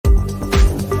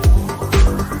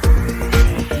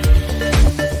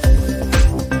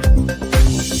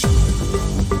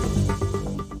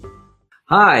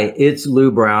Hi, it's Lou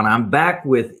Brown. I'm back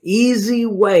with easy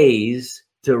ways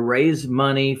to raise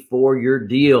money for your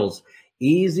deals,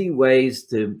 easy ways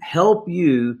to help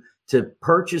you to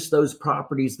purchase those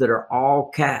properties that are all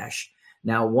cash.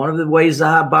 Now, one of the ways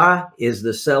I buy is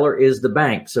the seller is the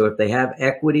bank. So if they have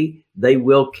equity, they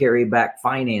will carry back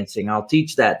financing. I'll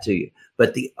teach that to you.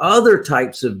 But the other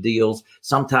types of deals,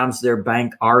 sometimes they're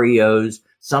bank REOs,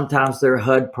 sometimes they're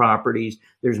HUD properties.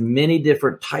 There's many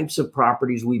different types of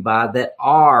properties we buy that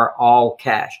are all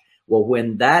cash. Well,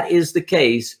 when that is the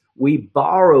case, we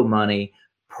borrow money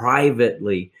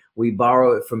privately. We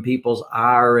borrow it from people's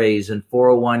IRAs and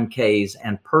 401ks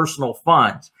and personal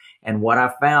funds. And what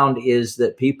I found is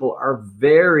that people are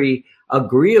very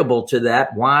agreeable to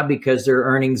that. Why? Because they're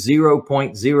earning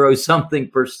 0.0 something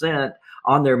percent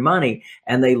on their money,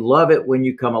 and they love it when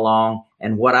you come along.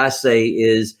 And what I say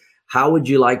is, how would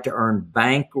you like to earn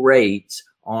bank rates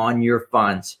on your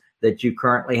funds that you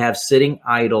currently have sitting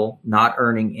idle, not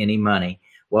earning any money?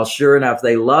 Well, sure enough,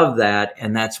 they love that.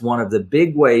 And that's one of the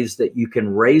big ways that you can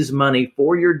raise money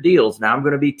for your deals. Now, I'm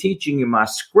going to be teaching you my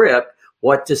script,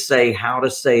 what to say, how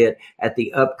to say it at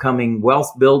the upcoming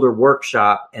Wealth Builder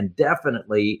Workshop. And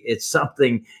definitely it's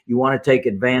something you want to take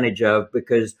advantage of,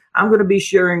 because I'm going to be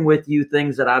sharing with you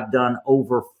things that I've done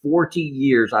over 40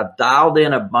 years. I've dialed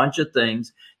in a bunch of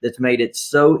things that's made it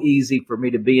so easy for me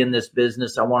to be in this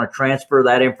business. I want to transfer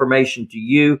that information to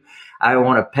you. I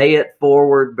want to pay it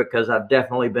forward because I've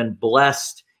definitely been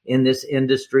blessed in this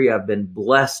industry. I've been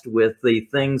blessed with the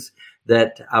things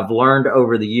that I've learned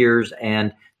over the years,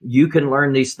 and you can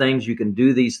learn these things. You can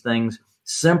do these things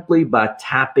simply by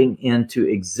tapping into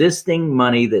existing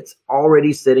money that's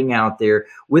already sitting out there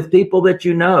with people that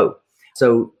you know.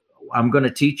 So I'm going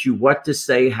to teach you what to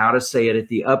say, how to say it at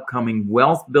the upcoming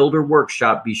Wealth Builder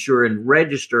Workshop. Be sure and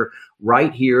register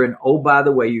right here. And oh, by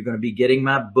the way, you're going to be getting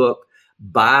my book,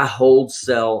 Buy, Hold,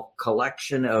 Sell,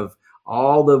 collection of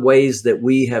all the ways that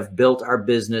we have built our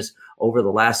business over the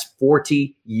last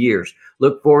 40 years.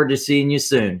 Look forward to seeing you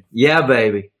soon. Yeah,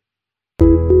 baby.